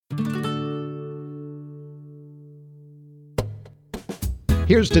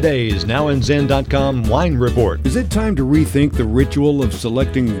Here's today's NowAndZin.com wine report. Is it time to rethink the ritual of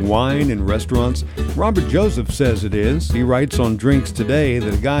selecting wine in restaurants? Robert Joseph says it is. He writes on Drinks Today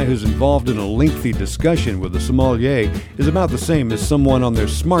that a guy who's involved in a lengthy discussion with a sommelier is about the same as someone on their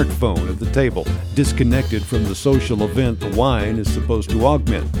smartphone at the table, disconnected from the social event the wine is supposed to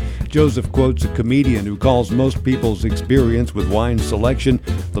augment. Joseph quotes a comedian who calls most people's experience with wine selection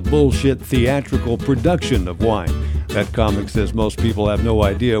the bullshit theatrical production of wine. That comic says most people have no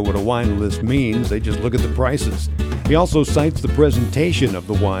idea what a wine list means, they just look at the prices. He also cites the presentation of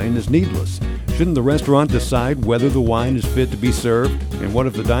the wine as needless. Shouldn't the restaurant decide whether the wine is fit to be served? And what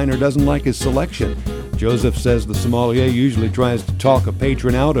if the diner doesn't like his selection? Joseph says the sommelier usually tries to talk a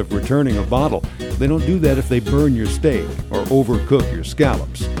patron out of returning a bottle. They don't do that if they burn your steak or overcook your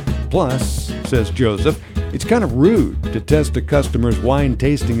scallops. Plus, says Joseph, it's kind of rude to test a customer's wine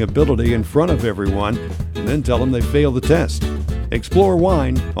tasting ability in front of everyone and then tell them they failed the test. Explore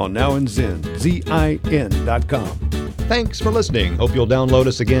wine on NowAndZin, ZIN.com. Thanks for listening. Hope you'll download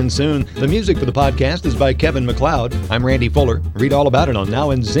us again soon. The music for the podcast is by Kevin MacLeod. I'm Randy Fuller. Read all about it on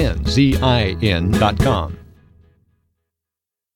NowAndZin, ZIN.com.